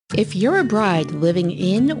If you're a bride living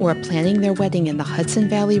in or planning their wedding in the Hudson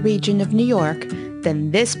Valley region of New York,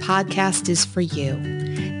 then this podcast is for you.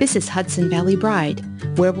 This is Hudson Valley Bride,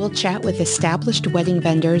 where we'll chat with established wedding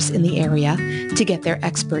vendors in the area to get their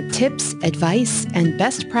expert tips, advice, and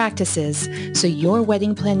best practices so your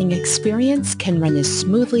wedding planning experience can run as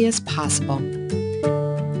smoothly as possible.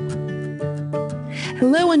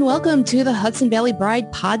 Hello and welcome to the Hudson Valley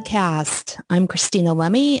Bride podcast. I'm Christina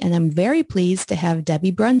Lemmy, and I'm very pleased to have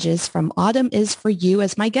Debbie Brunges from Autumn is For You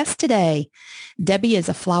as my guest today. Debbie is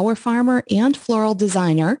a flower farmer and floral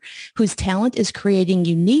designer whose talent is creating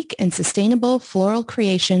unique and sustainable floral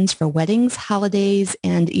creations for weddings, holidays,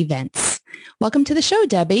 and events. Welcome to the show,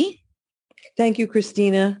 Debbie. Thank you,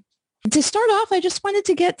 Christina. To start off, I just wanted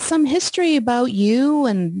to get some history about you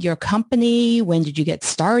and your company. When did you get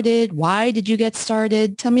started? Why did you get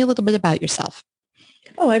started? Tell me a little bit about yourself.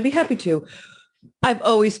 Oh, I'd be happy to. I've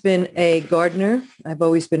always been a gardener. I've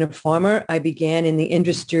always been a farmer. I began in the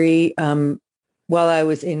industry while I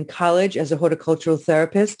was in college as a horticultural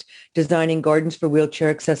therapist, designing gardens for wheelchair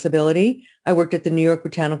accessibility. I worked at the New York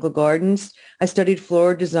Botanical Gardens. I studied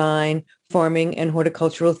floral design, farming, and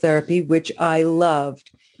horticultural therapy, which I loved.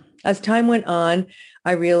 As time went on,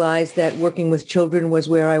 I realized that working with children was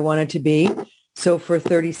where I wanted to be. So for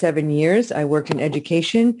 37 years, I worked in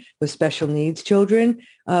education with special needs children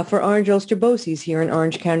for Orange Ulster BOCES here in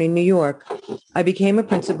Orange County, New York. I became a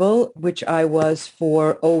principal, which I was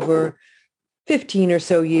for over 15 or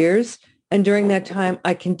so years. And during that time,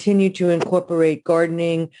 I continued to incorporate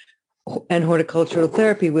gardening and horticultural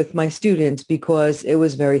therapy with my students because it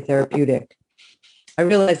was very therapeutic. I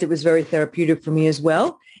realized it was very therapeutic for me as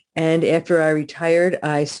well. And after I retired,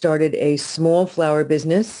 I started a small flower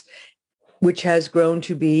business, which has grown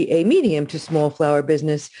to be a medium to small flower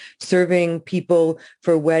business, serving people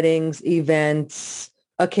for weddings, events,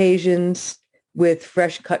 occasions with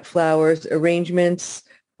fresh cut flowers, arrangements,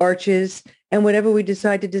 arches, and whatever we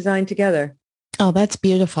decide to design together. Oh, that's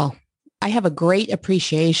beautiful. I have a great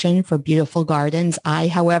appreciation for beautiful gardens. I,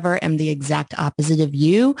 however, am the exact opposite of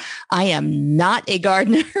you. I am not a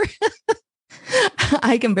gardener.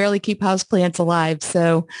 I can barely keep houseplants alive.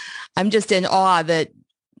 So I'm just in awe that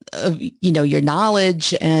of, your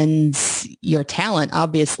knowledge and your talent,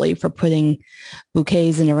 obviously, for putting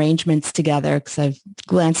bouquets and arrangements together, because I've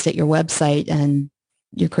glanced at your website and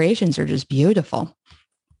your creations are just beautiful.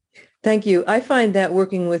 Thank you. I find that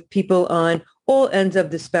working with people on all ends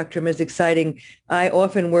of the spectrum is exciting. I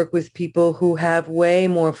often work with people who have way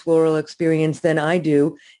more floral experience than I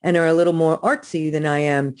do and are a little more artsy than I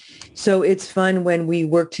am. So it's fun when we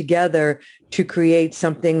work together to create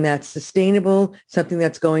something that's sustainable, something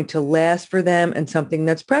that's going to last for them, and something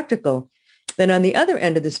that's practical. Then on the other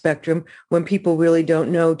end of the spectrum, when people really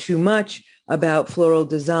don't know too much about floral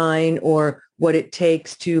design or what it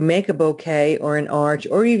takes to make a bouquet or an arch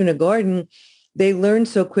or even a garden, they learn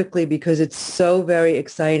so quickly because it's so very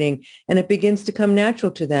exciting and it begins to come natural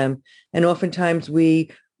to them. And oftentimes we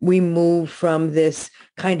move from this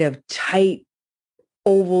kind of tight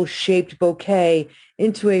oval shaped bouquet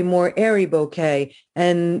into a more airy bouquet,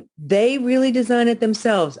 and they really design it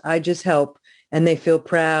themselves. I just help, and they feel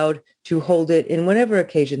proud to hold it in whatever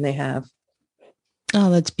occasion they have. Oh,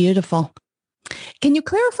 that's beautiful. Can you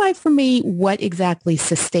clarify for me what exactly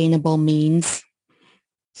sustainable means?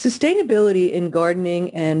 Sustainability in gardening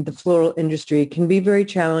and the floral industry can be very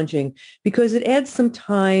challenging because it adds some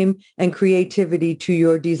time and creativity to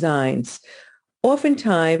your designs.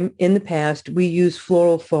 Oftentimes, in the past, we use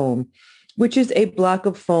floral foam, which is a block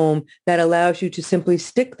of foam that allows you to simply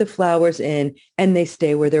stick the flowers in and they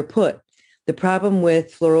stay where they're put. The problem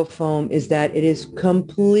with floral foam is that it is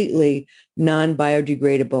completely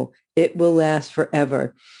non-biodegradable. It will last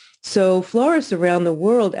forever. So florists around the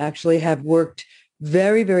world actually have worked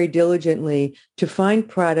very, very diligently to find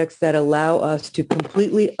products that allow us to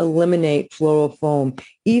completely eliminate floral foam,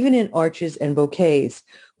 even in arches and bouquets.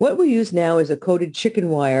 What we use now is a coated chicken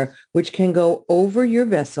wire, which can go over your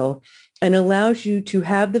vessel and allows you to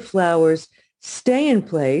have the flowers stay in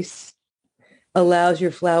place, allows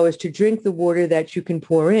your flowers to drink the water that you can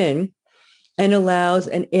pour in, and allows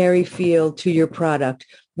an airy feel to your product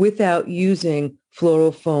without using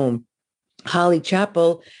floral foam. Holly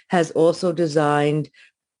Chappell has also designed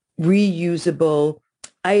reusable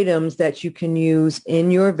items that you can use in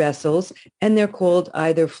your vessels, and they're called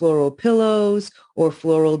either floral pillows or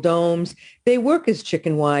floral domes. They work as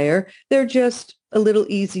chicken wire. They're just a little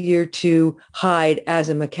easier to hide as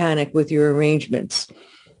a mechanic with your arrangements.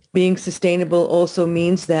 Being sustainable also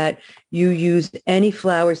means that you use any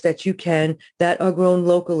flowers that you can that are grown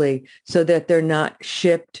locally so that they're not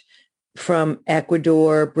shipped from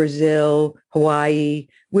Ecuador, Brazil, Hawaii,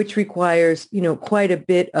 which requires, quite a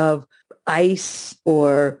bit of ice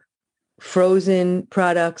or frozen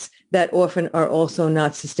products that often are also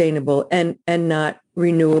not sustainable and not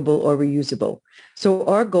renewable or reusable. So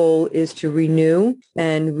our goal is to renew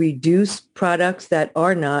and reduce products that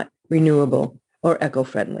are not renewable or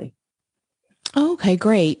eco-friendly. Okay,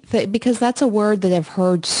 great. Because that's a word that I've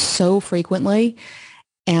heard so frequently.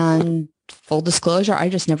 And full disclosure, I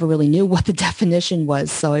just never really knew what the definition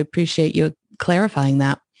was. So I appreciate you clarifying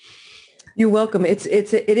that. You're welcome. It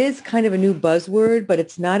is kind of a new buzzword, but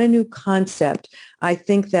it's not a new concept. I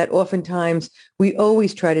think that oftentimes we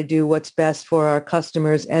always try to do what's best for our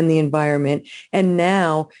customers and the environment. And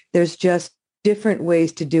now there's just different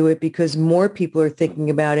ways to do it because more people are thinking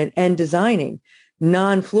about it and designing.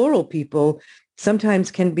 Non-floral people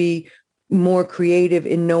sometimes can be more creative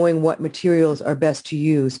in knowing what materials are best to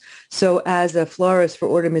use. So as a florist for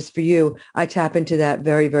Artemis for You, I tap into that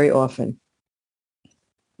very, very often.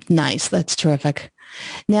 Nice. That's terrific.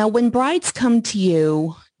 Now, when brides come to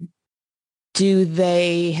you, do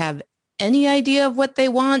they have any idea of what they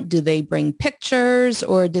want? Do they bring pictures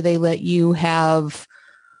or do they let you have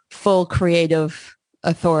full creative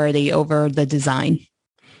authority over the design?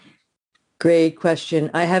 Great question.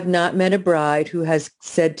 I have not met a bride who has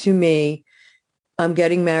said to me, I'm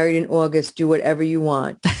getting married in August, do whatever you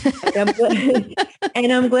want.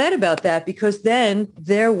 And I'm glad about that because then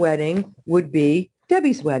their wedding would be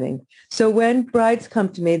Debbie's wedding. So when brides come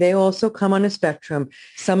to me, they also come on a spectrum.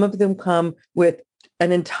 Some of them come with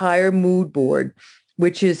an entire mood board,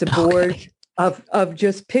 which is a board of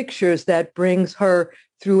just pictures that brings her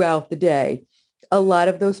throughout the day. A lot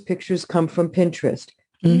of those pictures come from Pinterest.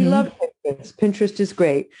 We love Pinterest. Pinterest is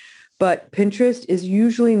great, but Pinterest is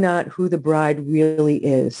usually not who the bride really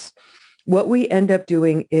is. What we end up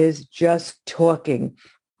doing is just talking,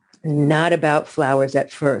 not about flowers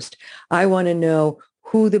at first. I want to know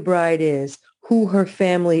who the bride is, who her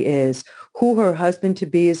family is, who her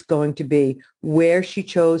husband-to-be is going to be, where she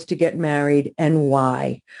chose to get married, and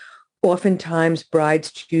why. Oftentimes,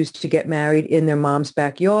 brides choose to get married in their mom's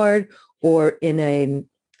backyard or in an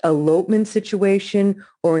elopement situation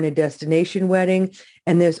or in a destination wedding.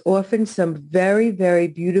 And there's often some very, very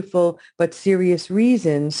beautiful but serious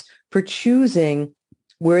reasons for choosing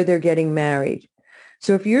where they're getting married.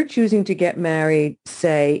 So if you're choosing to get married,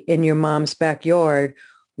 say, in your mom's backyard,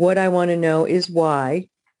 what I want to know is why.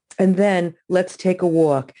 And then let's take a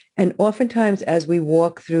walk. And oftentimes as we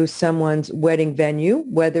walk through someone's wedding venue,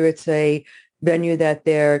 whether it's a venue that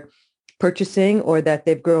they're purchasing or that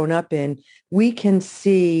they've grown up in, we can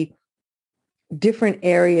see different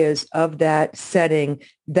areas of that setting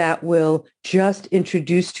that will just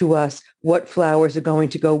introduce to us what flowers are going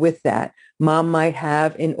to go with that. Mom might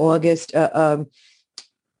have in August a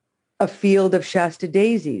field of Shasta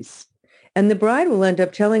daisies. And the bride will end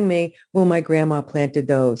up telling me, well, my grandma planted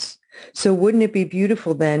those. So wouldn't it be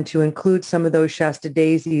beautiful then to include some of those Shasta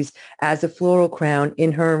daisies as a floral crown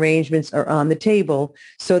in her arrangements or on the table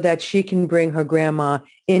so that she can bring her grandma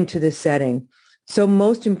into the setting? So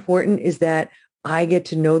most important is that I get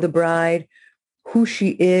to know the bride, who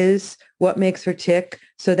she is, what makes her tick,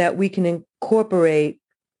 so that we can incorporate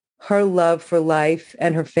her love for life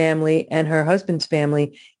and her family and her husband's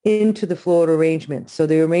family into the floral arrangements. So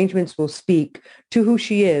the arrangements will speak to who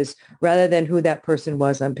she is rather than who that person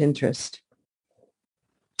was on Pinterest.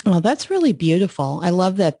 Oh, that's really beautiful. I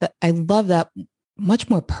love that. I love that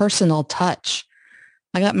much more personal touch.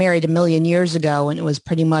 I got married a million years ago and it was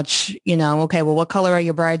pretty much, okay, well, what color are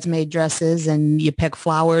your bridesmaid dresses? And you pick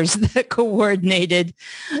flowers that coordinated,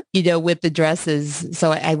 with the dresses.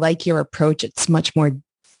 So I like your approach. It's much more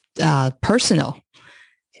personal.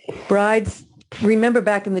 Brides, remember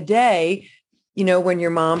back in the day, when your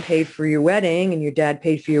mom paid for your wedding and your dad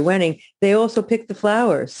paid for your wedding, they also picked the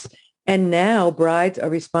flowers. And now brides are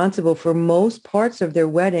responsible for most parts of their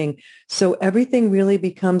wedding. So everything really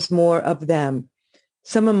becomes more of them.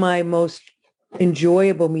 Some of my most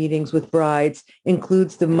enjoyable meetings with brides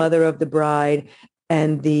includes the mother of the bride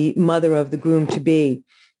and the mother of the groom-to-be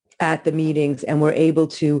at the meetings, and we're able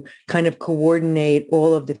to kind of coordinate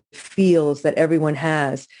all of the feels that everyone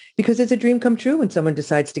has because it's a dream come true when someone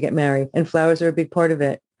decides to get married, and flowers are a big part of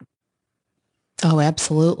it. Oh,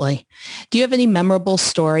 absolutely. Do you have any memorable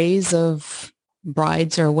stories of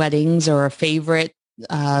brides or weddings or a favorite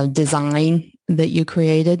design that you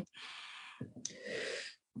created?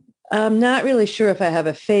 I'm not really sure if I have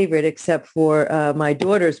a favorite except for my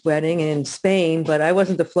daughter's wedding in Spain, but I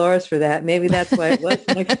wasn't the florist for that. Maybe that's why it was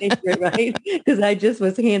my favorite, right? Because I just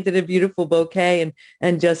was handed a beautiful bouquet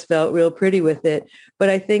and just felt real pretty with it. But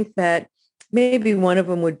I think that maybe one of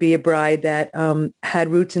them would be a bride that had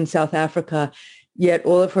roots in South Africa, yet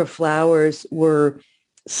all of her flowers were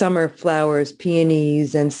summer flowers,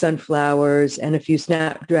 peonies and sunflowers and a few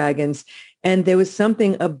snapdragons. And there was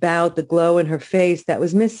something about the glow in her face that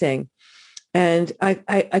was missing. And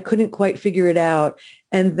I couldn't quite figure it out.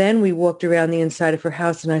 And then we walked around the inside of her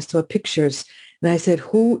house and I saw pictures. And I said,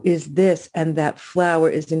 who is this? And that flower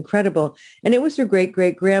is incredible. And it was her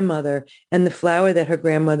great-great-grandmother. And the flower that her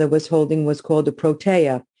grandmother was holding was called a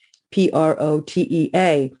protea,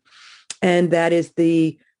 Protea. And that is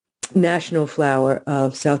the national flower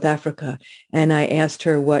of South Africa. And I asked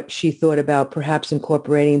her what she thought about perhaps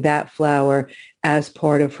incorporating that flower as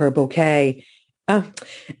part of her bouquet. And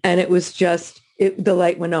it was just, the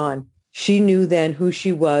light went on. She knew then who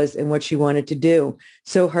she was and what she wanted to do.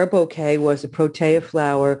 So her bouquet was a protea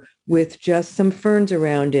flower with just some ferns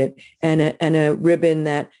around it and a ribbon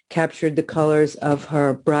that captured the colors of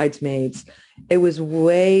her bridesmaids. It was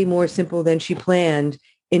way more simple than she planned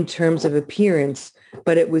in terms of appearance,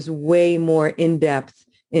 but it was way more in-depth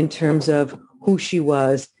in terms of who she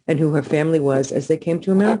was and who her family was as they came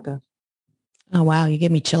to America. Oh, wow. You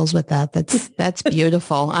give me chills with that. That's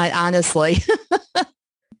beautiful. I honestly,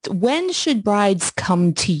 when should brides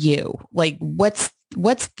come to you? Like what's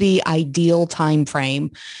the ideal time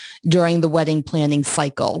frame during the wedding planning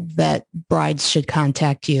cycle that brides should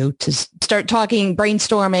contact you to start talking,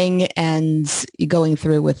 brainstorming, and going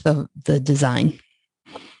through with the design?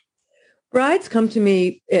 Brides come to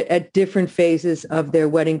me at different phases of their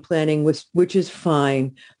wedding planning, which is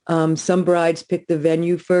fine. Some brides pick the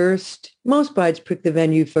venue first. Most brides pick the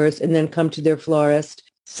venue first and then come to their florist.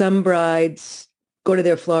 Some brides go to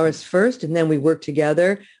their florist first and then we work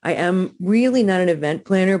together. I am really not an event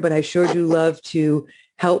planner, but I sure do love to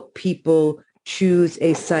help people choose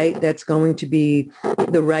a site that's going to be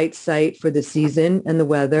the right site for the season and the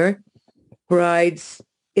weather. Brides,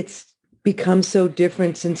 it's become so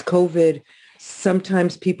different since COVID.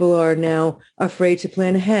 Sometimes people are now afraid to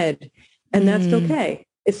plan ahead, and that's okay,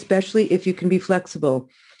 especially if you can be flexible.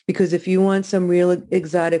 Because if you want some real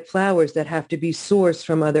exotic flowers that have to be sourced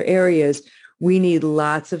from other areas, we need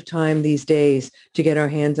lots of time these days to get our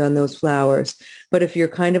hands on those flowers. But if you're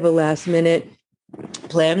kind of a last minute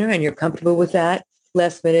planner and you're comfortable with that,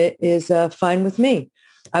 last minute is fine with me.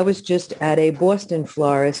 I was just at a Boston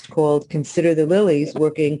florist called Consider the Lilies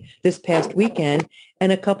working this past weekend, and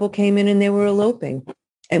a couple came in and they were eloping.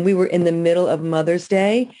 And we were in the middle of Mother's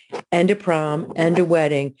Day and a prom and a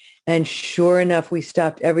wedding. And sure enough, we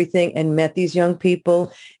stopped everything and met these young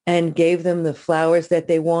people and gave them the flowers that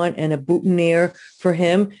they want and a boutonniere for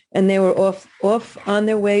him. And they were off on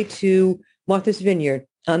their way to Martha's Vineyard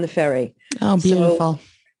on the ferry. Oh, beautiful. So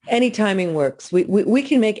any timing works. We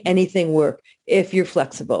can make anything work if you're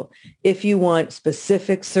flexible. If you want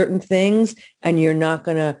specific certain things and you're not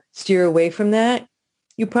going to steer away from that,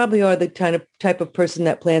 you probably are the type of person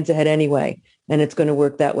that plans ahead anyway, and it's going to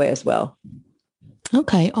work that way as well.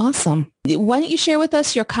 Okay, awesome. Why don't you share with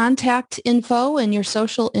us your contact info and your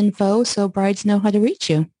social info so brides know how to reach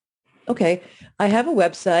you? Okay. I have a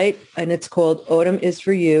website, and it's called Autumn Is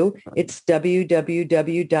For You. It's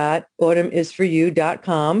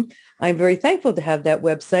www.autumnisforyou.com. I'm very thankful to have that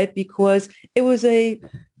website because it was a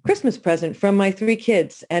Christmas present from my 3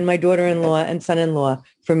 kids and my daughter-in-law and son-in-law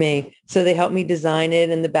for me. So they helped me design it.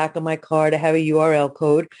 In the back of my card, I have a URL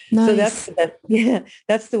code. Nice. So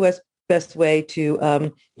that's the best way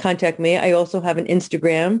to contact me. I also have an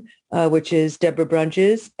Instagram, which is Deborah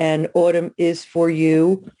Brunches, and Autumn Is For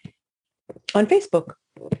You on Facebook.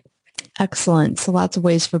 Excellent. So lots of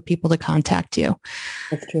ways for people to contact you.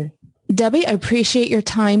 That's true. Debbie, I appreciate your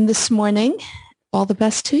time this morning. All the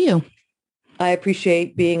best to you. I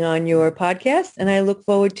appreciate being on your podcast, and I look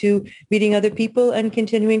forward to meeting other people and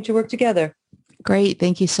continuing to work together. Great.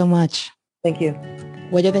 Thank you so much. Thank you.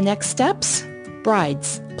 What are the next steps?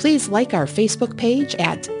 Brides, please like our Facebook page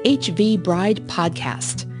at HV Bride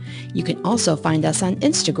Podcast. You can also find us on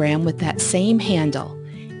Instagram with that same handle,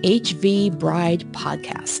 HV Bride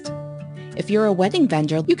Podcast. If you're a wedding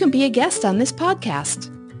vendor, you can be a guest on this podcast.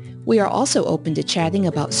 We are also open to chatting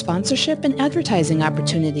about sponsorship and advertising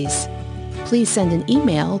opportunities. Please send an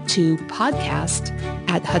email to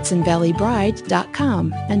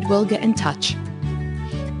podcast@hudsonvalleybride.com and we'll get in touch.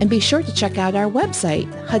 And be sure to check out our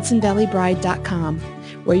website, hudsonvalleybride.com,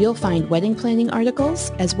 where you'll find wedding planning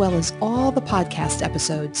articles as well as all the podcast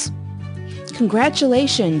episodes.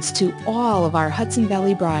 Congratulations to all of our Hudson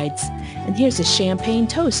Valley brides. And here's a champagne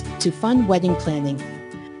toast to fun wedding planning.